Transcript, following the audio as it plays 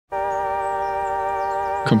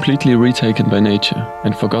Completely retaken by nature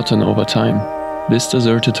and forgotten over time, this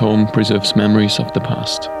deserted home preserves memories of the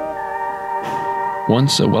past.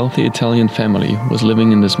 Once a wealthy Italian family was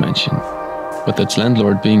living in this mansion, with its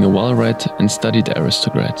landlord being a well-read and studied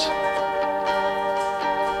aristocrat.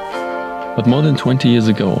 But more than 20 years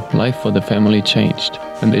ago, life for the family changed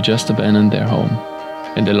and they just abandoned their home.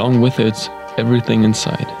 And along with it, everything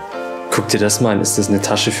inside. Guck dir das mal an, ist das eine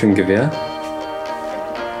Tasche für ein Gewehr?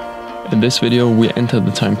 In this video we enter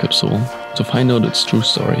the time capsule to find out its true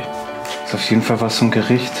story. Ist auf jeden Fall was zum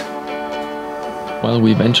Gericht. While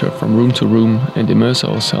we venture from room to room and immerse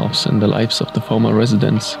ourselves in the lives of the former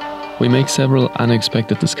residents, we make several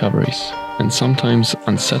unexpected discoveries, and sometimes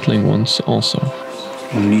unsettling ones also.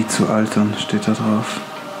 Um nie zu altern, steht da drauf.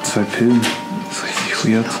 2 Pillen, das ist richtig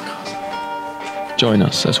weird. Join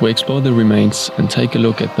us as we explore the remains and take a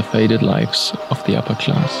look at the faded lives of the upper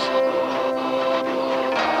class.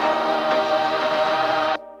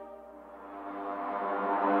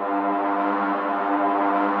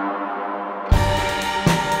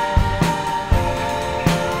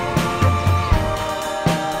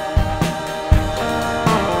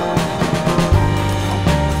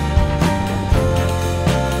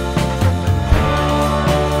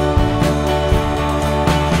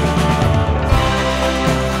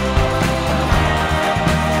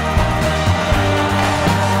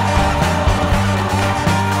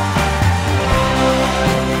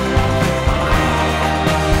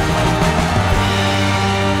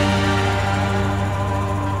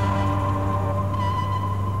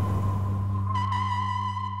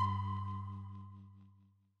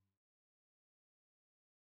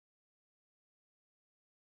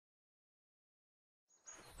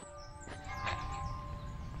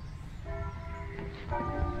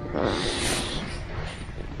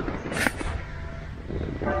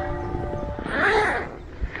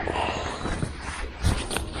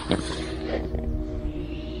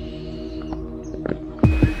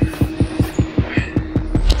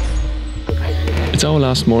 It's our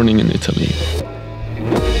last morning in Italy.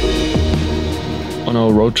 On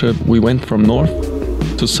our road trip we went from north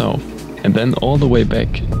to south and then all the way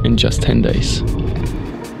back in just 10 days.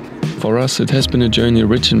 For us it has been a journey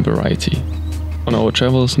rich in variety. On our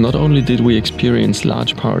travels not only did we experience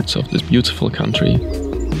large parts of this beautiful country,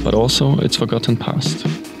 but also its forgotten past.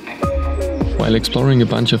 While exploring a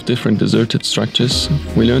bunch of different deserted structures,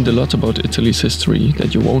 we learned a lot about Italy's history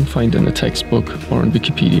that you won't find in a textbook or on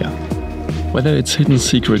Wikipedia. Whether it's hidden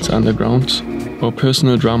secrets underground or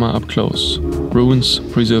personal drama up close, ruins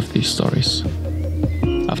preserve these stories.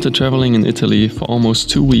 After traveling in Italy for almost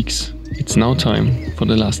 2 weeks, it's now time for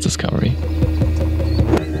the last discovery.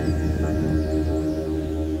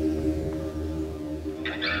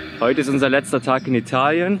 Heute ist unser letzter Tag in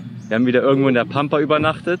Italien. Wir haben wieder irgendwo in der Pampa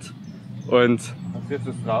übernachtet. Und Hast du jetzt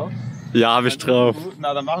das drauf? ja, habe ich drauf.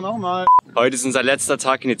 Na, dann mach nochmal. Heute ist unser letzter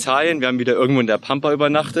Tag in Italien. Wir haben wieder irgendwo in der Pampa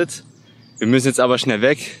übernachtet. Wir müssen jetzt aber schnell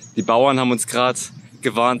weg. Die Bauern haben uns gerade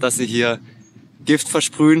gewarnt, dass sie hier Gift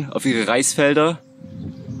versprühen auf ihre Reisfelder.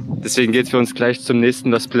 Deswegen geht es für uns gleich zum nächsten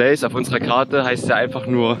Lost Place. Auf unserer Karte heißt ja einfach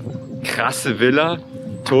nur krasse Villa.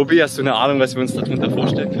 Tobi, hast du eine Ahnung, was wir uns darunter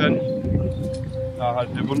vorstellen können? Ja, halt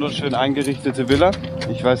eine wunderschön eingerichtete Villa.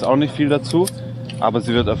 Ich weiß auch nicht viel dazu, aber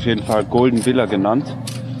sie wird auf jeden Fall Golden Villa genannt.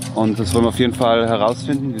 Und das wollen wir auf jeden Fall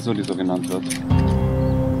herausfinden, wieso die so genannt wird.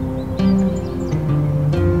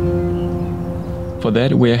 For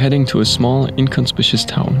that we are heading to a small, inconspicuous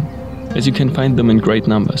town, as you can find them in great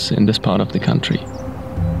numbers in this part of the country.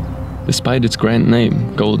 Despite its grand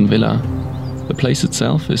name, Golden Villa, the place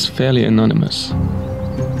itself is fairly anonymous.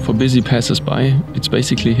 For busy passers-by, it's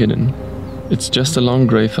basically hidden. It's just a long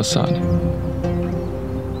grey facade.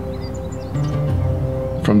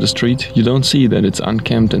 From the street, you don't see that it's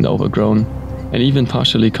unkempt and overgrown, and even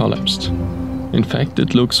partially collapsed. In fact,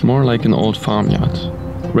 it looks more like an old farmyard,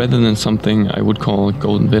 rather than something I would call a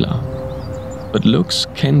golden villa. But looks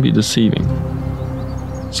can be deceiving.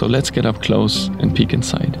 So let's get up close and peek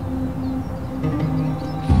inside.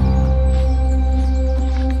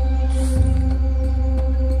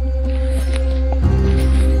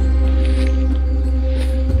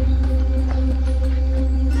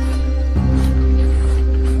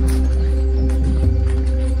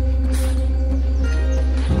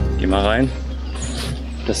 Geh mal rein.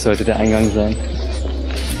 Das sollte der Eingang sein.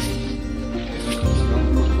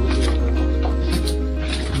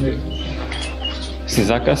 Ist die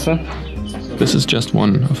Sackgasse? This is just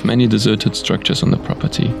one of many deserted structures on the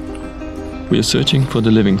property. We are searching for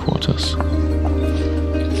the living quarters.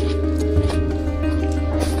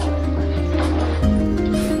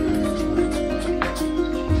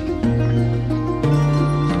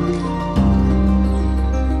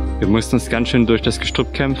 Wir mussten uns ganz schön durch das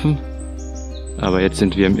Gestrüpp kämpfen, aber jetzt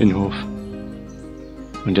sind wir im Innenhof.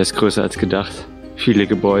 Und der ist größer als gedacht. Viele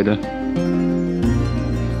Gebäude.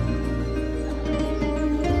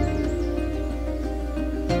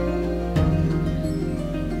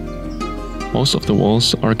 Most of the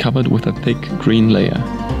walls are covered with a thick green layer.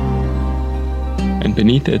 And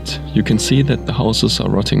beneath it, you can see that the houses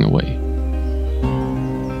are rotting away.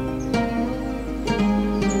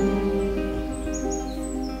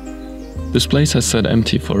 This place has sat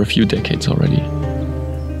empty for a few decades already.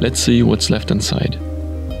 Let's see what's left inside.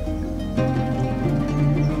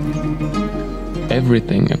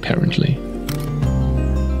 Everything, apparently.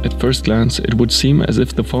 At first glance, it would seem as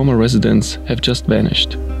if the former residents have just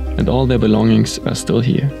vanished, and all their belongings are still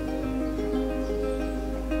here.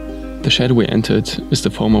 The shed we entered is the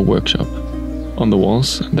former workshop. On the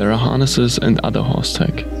walls, there are harnesses and other horse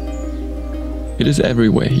tech. It is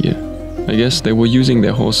everywhere here. I guess they were using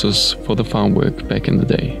their horses for the farm work back in the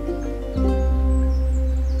day.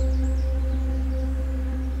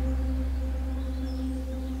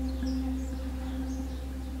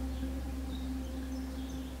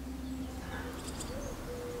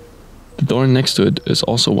 The door next to it is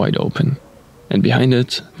also wide open, and behind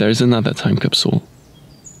it there is another time capsule.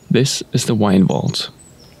 This is the wine vault.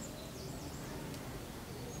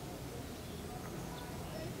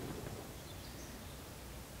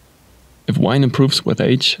 If wine improves with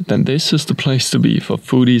age, then this is the place to be for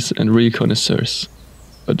foodies and real connoisseurs.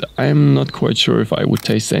 But I'm not quite sure if I would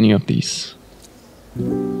taste any of these.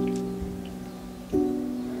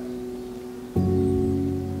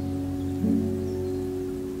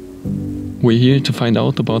 We're here to find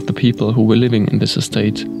out about the people who were living in this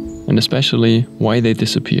estate, and especially why they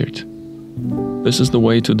disappeared. This is the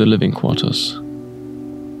way to the living quarters.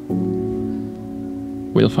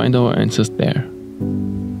 We'll find our answers there.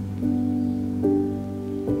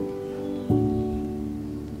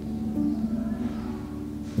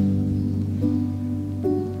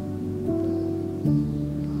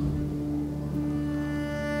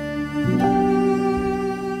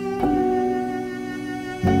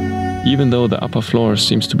 Even though the upper floor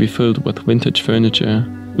seems to be filled with vintage furniture,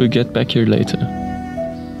 we'll get back here later.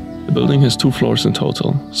 The building has 2 floors in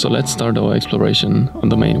total, so let's start our exploration on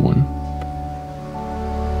the main one.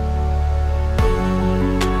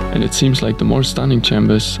 And it seems like the more stunning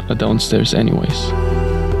chambers are downstairs anyways.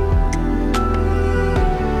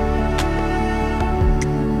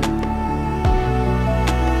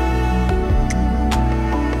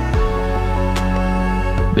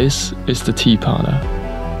 This is the tea parlor,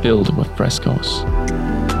 filled with frescoes.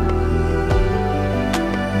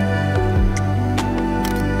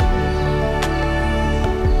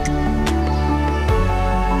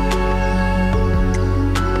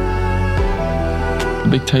 The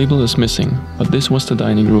big table is missing, but this was the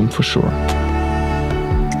dining room for sure.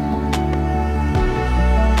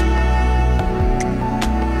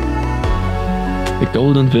 The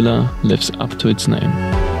Golden Villa lives up to its name.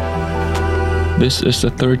 This is the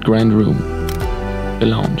 3rd grand room, the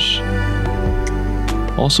lounge.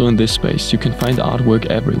 Also in this space you can find artwork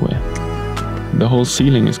everywhere. The whole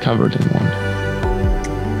ceiling is covered in one.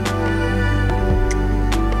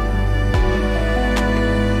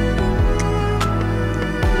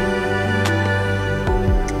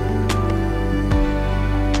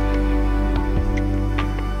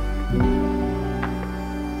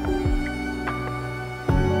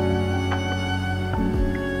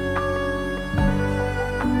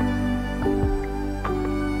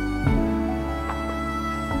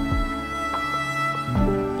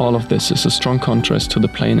 All of this is a strong contrast to the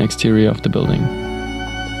plain exterior of the building.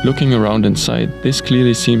 Looking around inside, this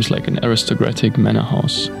clearly seems like an aristocratic manor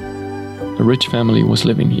house. A rich family was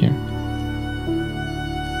living here.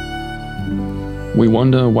 We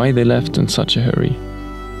wonder why they left in such a hurry.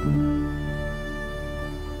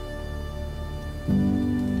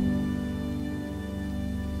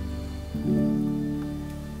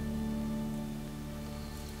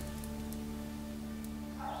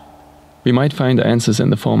 We might find answers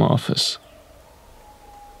in the former office.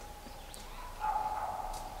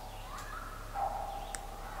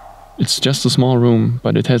 It's just a small room,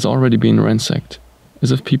 but it has already been ransacked,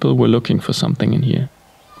 as if people were looking for something in here.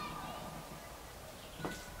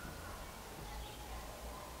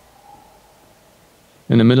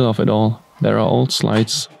 In the middle of it all, there are old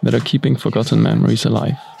slides that are keeping forgotten memories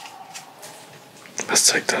alive. Was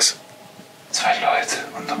zeigt das? 2 Leute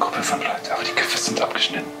und eine Gruppe von Leuten, aber die Köpfe sind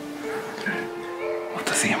abgeschnitten. Und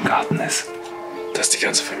dass sie im Garten ist. Das ist die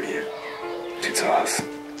ganze Familie. Sieht so aus.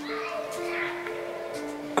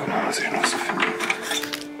 Guck mal, was ich noch so finde.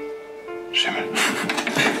 Schimmel.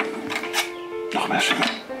 Noch mehr Schimmel.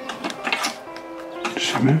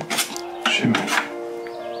 Schimmel? Schimmel.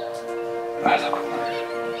 Alter, guck mal.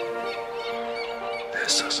 Wer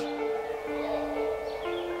ist das?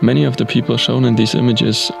 Many of the people shown in these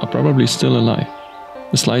images are probably still alive.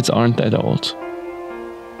 The slides aren't that old.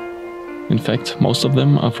 In fact, most of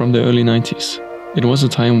them are from the early 90s. It was a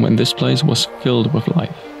time when this place was filled with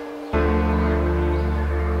life.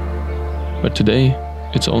 But today,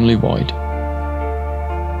 it's only void.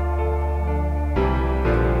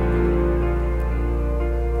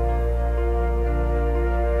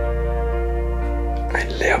 Ein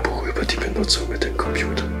Lehrbuch über die Benutzung mit dem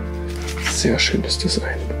Computer. Sehr schönes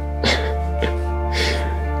Design.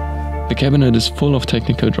 The cabinet is full of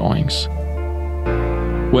technical drawings.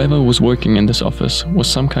 Whoever was working in this office was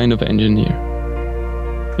some kind of engineer.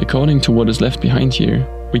 According to what is left behind here,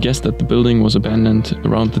 we guess that the building was abandoned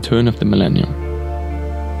around the turn of the millennium.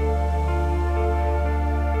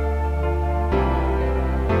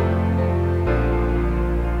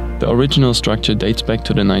 The original structure dates back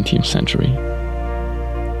to the 19th century.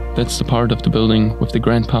 That's the part of the building with the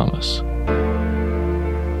grand parlors.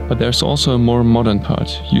 But there's also a more modern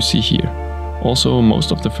part you see here. Also,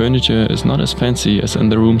 most of the furniture is not as fancy as in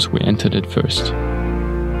the rooms we entered at first.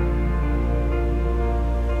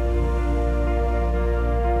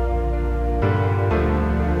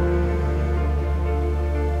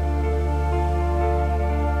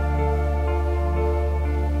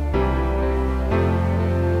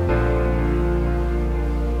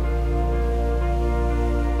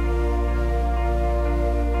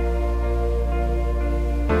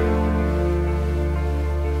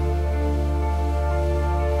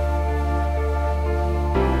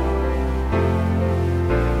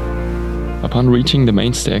 Upon reaching the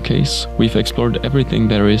main staircase, we've explored everything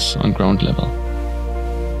there is on ground level.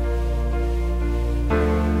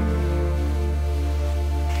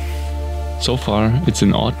 So far, it's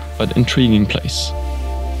an odd but intriguing place.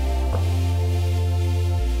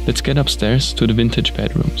 Let's get upstairs to the vintage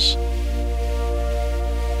bedrooms.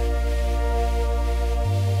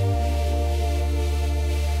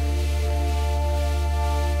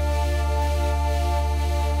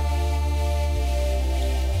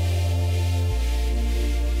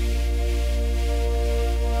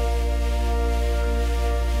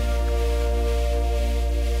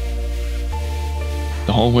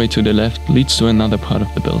 The hallway to the left leads to another part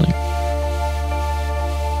of the building.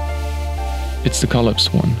 It's the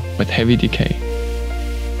collapsed one, with heavy decay.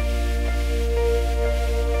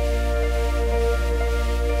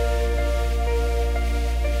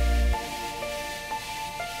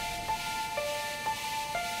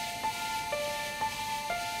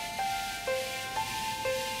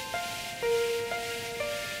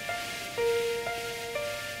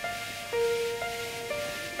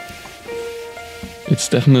 It's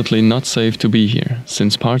definitely not safe to be here,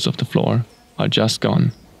 since parts of the floor are just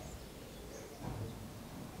gone.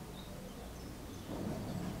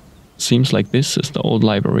 Seems like this is the old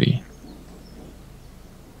library.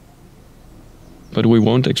 But we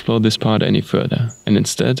won't explore this part any further, and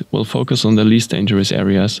instead we'll focus on the least dangerous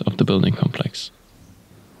areas of the building complex.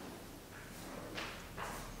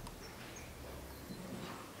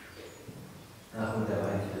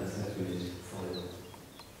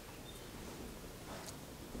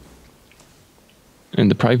 In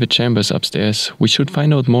the private chambers upstairs, we should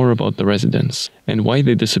find out more about the residents and why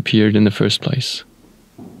they disappeared in the first place.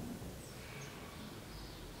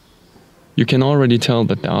 You can already tell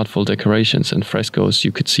that the artful decorations and frescoes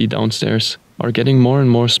you could see downstairs are getting more and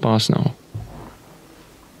more sparse now.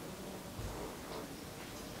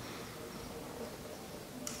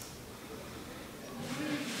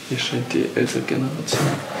 Hier scheint die ältere Generation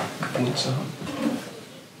gewohnt zu haben.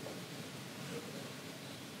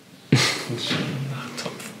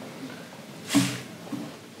 Nachttopf.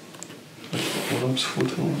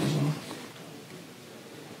 Urlaubsfoto oder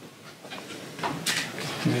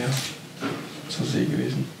so. Mehr zur See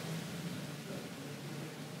gewesen.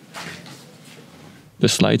 The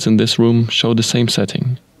slides in this room show the same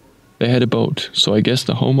setting. They had a boat, so I guess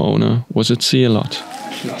the homeowner was at sea a lot.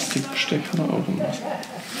 Plastikbesteck hat er auch immer.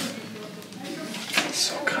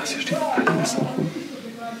 So krass, hier steht alles noch rum.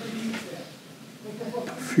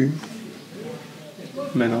 Parfüm.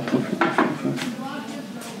 Männerparfüm auf jeden Fall.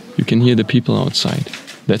 You can hear the people outside.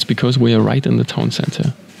 That's because we are right in the town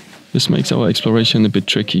center. This makes our exploration a bit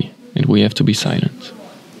tricky, and we have to be silent.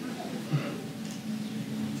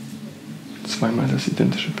 Zweimal das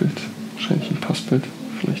identische Bild. Wahrscheinlich ein Passbild.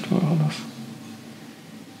 Vielleicht war auch das.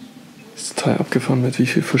 Ist total abgefahren, mit wie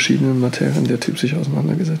vielen verschiedenen Materialien der Typ sich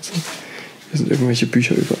auseinandergesetzt hat. Hier sind irgendwelche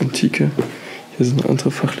Bücher über Antike. Hier ist eine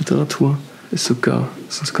andere Fachliteratur. Sind sogar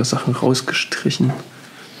Sachen rausgestrichen.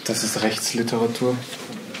 Das ist Rechtsliteratur.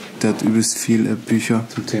 Der hat übelst viel Bücher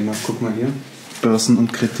zum Thema. Guck mal hier. Börsen-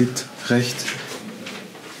 und Kreditrecht.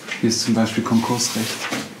 Hier ist zum Beispiel Konkursrecht.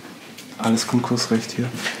 Alles Konkursrecht hier.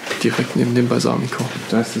 Direkt neben dem Balsamico.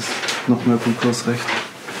 Da ist es noch mehr Konkursrecht.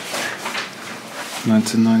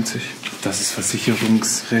 1990. Das ist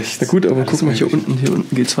Versicherungsrecht. Na gut, aber guck mal hier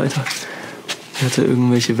unten geht's weiter. Hier hat er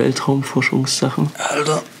irgendwelche Weltraumforschungssachen.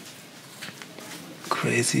 Alter.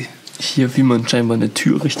 Crazy. Hier, wie man scheinbar eine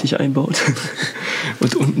Tür richtig einbaut.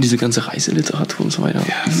 Und unten diese ganze Reiseliteratur und so weiter.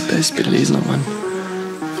 Best belesener Mann.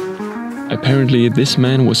 Apparently, this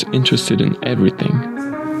man was interested in everything.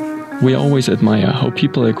 We always admire how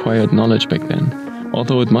people acquired knowledge back then,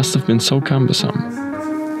 although it must have been so cumbersome.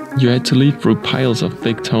 You had to leaf through piles of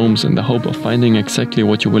thick tomes in the hope of finding exactly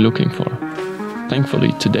what you were looking for.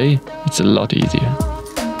 Thankfully, today, it's a lot easier.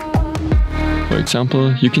 For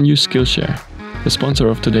example, you can use Skillshare, the sponsor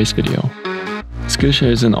of today's video.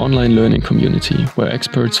 Skillshare is an online learning community where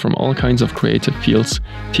experts from all kinds of creative fields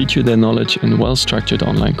teach you their knowledge in well-structured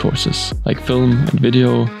online courses, like film and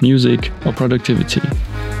video, music, or productivity.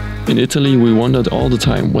 In Italy, we wondered all the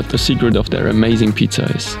time what the secret of their amazing pizza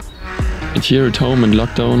is. And here at home in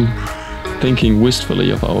lockdown, thinking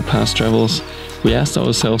wistfully of our past travels, we asked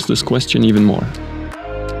ourselves this question even more.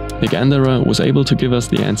 Nick Anderer was able to give us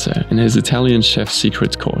the answer in his Italian chef's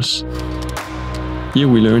secret course. Here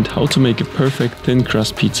we learned how to make a perfect thin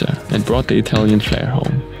crust pizza and brought the Italian flair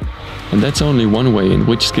home. And that's only one way in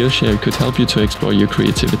which Skillshare could help you to explore your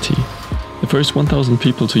creativity. The first 1,000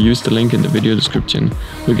 people to use the link in the video description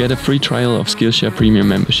will get a free trial of Skillshare Premium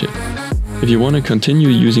membership. If you want to continue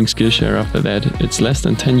using Skillshare after that, it's less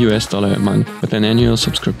than $10 a month with an annual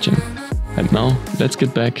subscription. And now, let's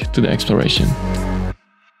get back to the exploration.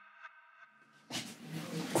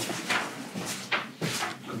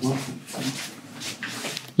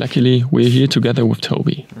 Luckily, we're here together with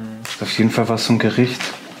Toby. Auf jeden Fall was so ein Gericht.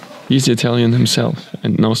 He's Italian himself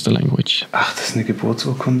and knows the language. Ach, das ist eine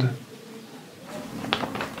Geburtsurkunde.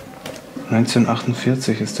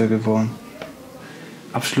 1948 ist er geboren.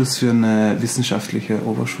 Abschluss für eine wissenschaftliche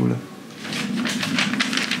Oberschule.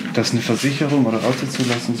 Das ist eine Versicherung oder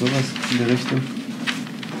Autozulassung, sowas in der Richtung.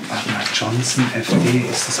 Warte mal, Johnson FE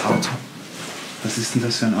ist das Auto. Was ist denn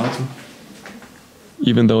das für ein Auto?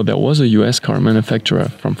 Even though there was a US car manufacturer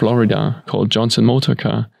from Florida called Johnson Motor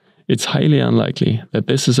Car, it's highly unlikely that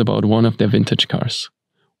this is about one of their vintage cars.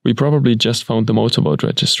 We probably just found the motorboat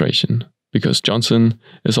registration, because Johnson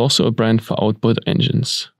is also a brand for outboard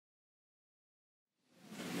engines.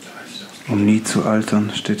 Um nie zu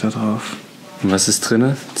altern, steht da drauf. Und was ist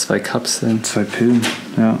drin? 2 Kapseln. 2 Pillen,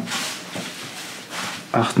 ja.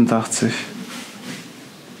 88.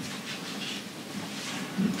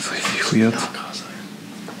 Das ist richtig weird.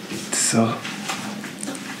 Das ist auch,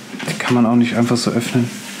 die kann man auch nicht einfach so öffnen.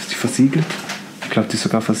 Ist die versiegelt? Ich glaube, die ist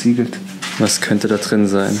sogar versiegelt. Was könnte da drin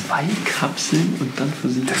sein? 2 Kapseln und dann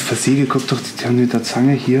versiegelt. Das versiegelt, guck doch, die haben mit der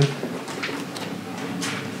Zange hier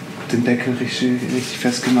den Deckel richtig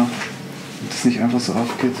festgemacht. Und das nicht einfach so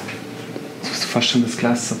aufgeht. Jetzt musst du fast schon das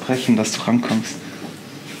Glas zerbrechen, dass du rankommst.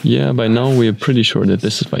 Yeah, by now we're pretty sure that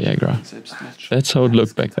this is Viagra. That's how it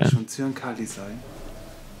looked back then. Schon Zyankali sein.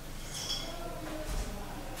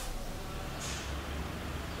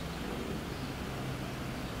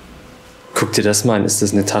 Guck dir das mal an. Ist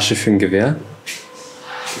das eine Tasche für ein Gewehr?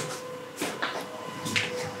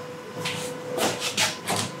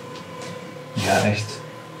 Ja, echt.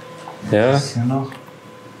 Ja. Was ist hier noch?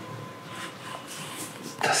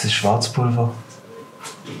 Das ist Schwarzpulver.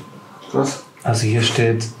 Was? Also hier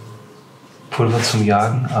steht Pulver zum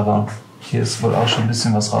Jagen, aber hier ist wohl auch schon ein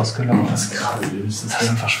bisschen was rausgelaufen. Das ist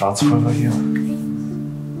einfach Schwarzpulver hier.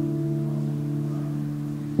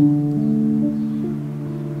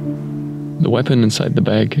 The weapon inside the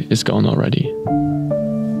bag is gone already,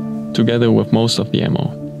 together with most of the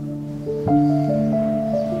ammo.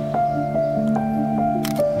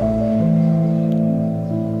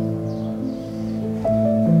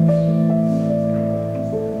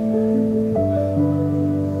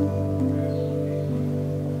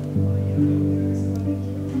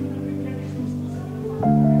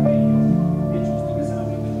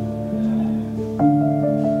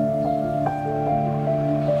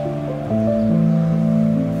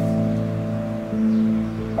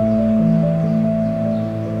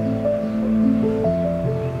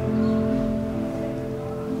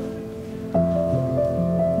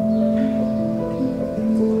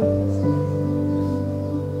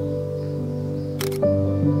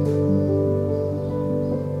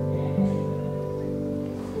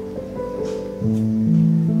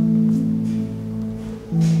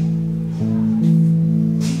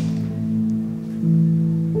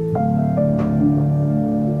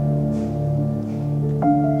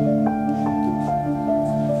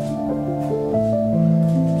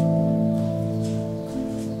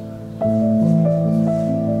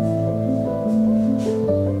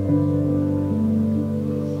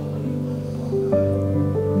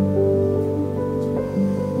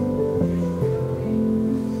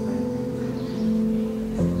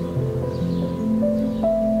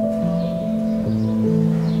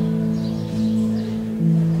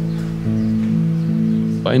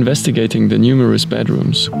 By investigating the numerous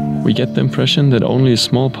bedrooms, we get the impression that only a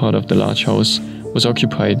small part of the large house was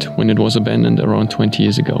occupied when it was abandoned around 20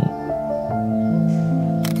 years ago.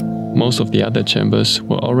 Most of the other chambers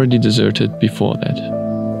were already deserted before that.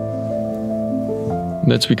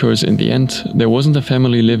 That's because in the end, there wasn't a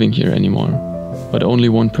family living here anymore, but only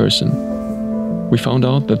one person. We found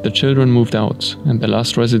out that the children moved out and the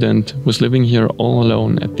last resident was living here all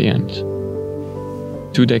alone at the end.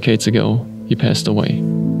 2 decades ago, he passed away.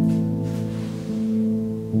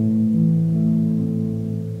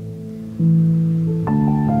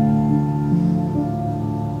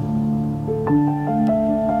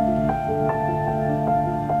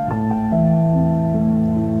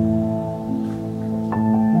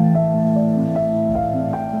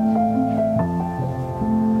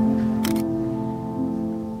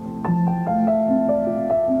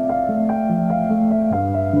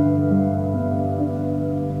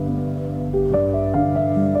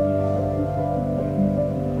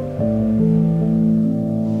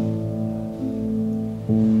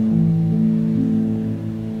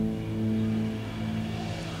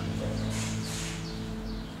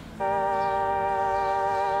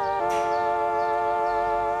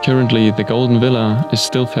 Currently, the Golden Villa is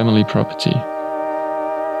still family property.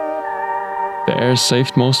 The heirs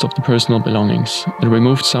saved most of the personal belongings and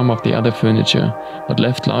removed some of the other furniture, but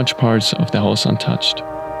left large parts of the house untouched.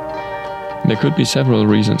 There could be several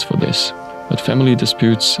reasons for this, but family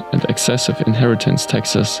disputes and excessive inheritance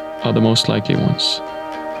taxes are the most likely ones.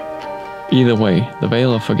 Either way, the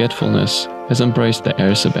veil of forgetfulness has embraced the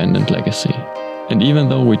heirs' abandoned legacy. And even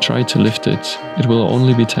though we try to lift it, it will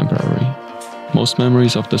only be temporary. Most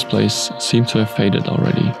memories of this place seem to have faded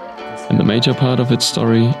already, and the major part of its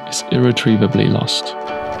story is irretrievably lost.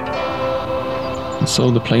 And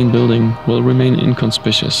so the plain building will remain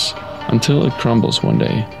inconspicuous until it crumbles one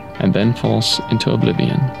day and then falls into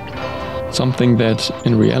oblivion. Something that,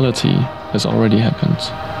 in reality, has already happened.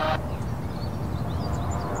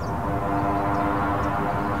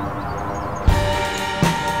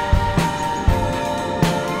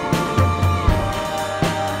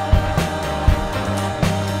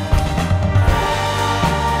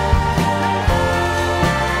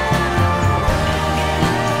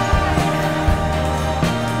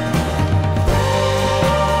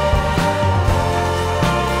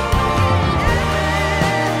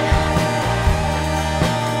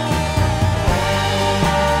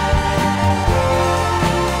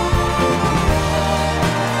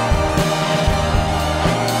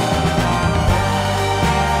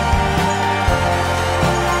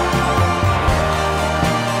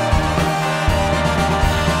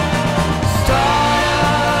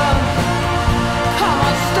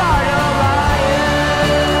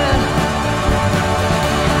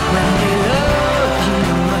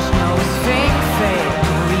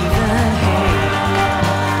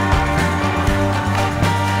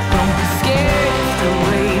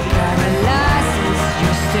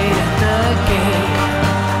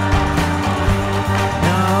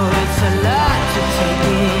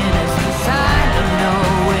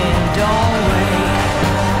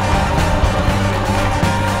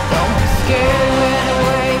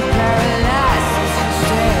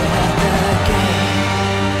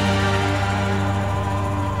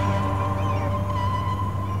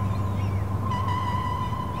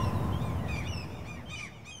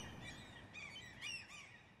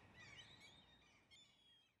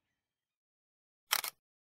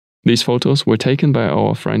 These photos were taken by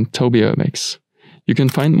our friend Toby Urbex. You can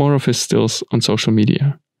find more of his stills on social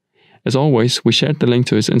media. As always, we shared the link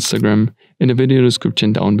to his Instagram in the video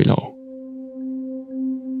description down below.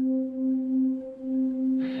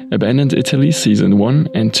 Abandoned Italy Season 1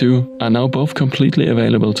 and 2 are now both completely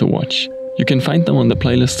available to watch. You can find them on the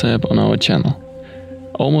playlist tab on our channel.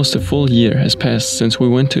 Almost a full year has passed since we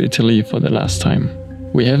went to Italy for the last time.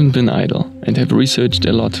 We haven't been idle and have researched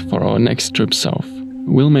a lot for our next trip south.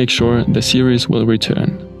 We'll make sure the series will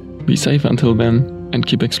return. Be safe until then and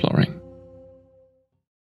keep exploring.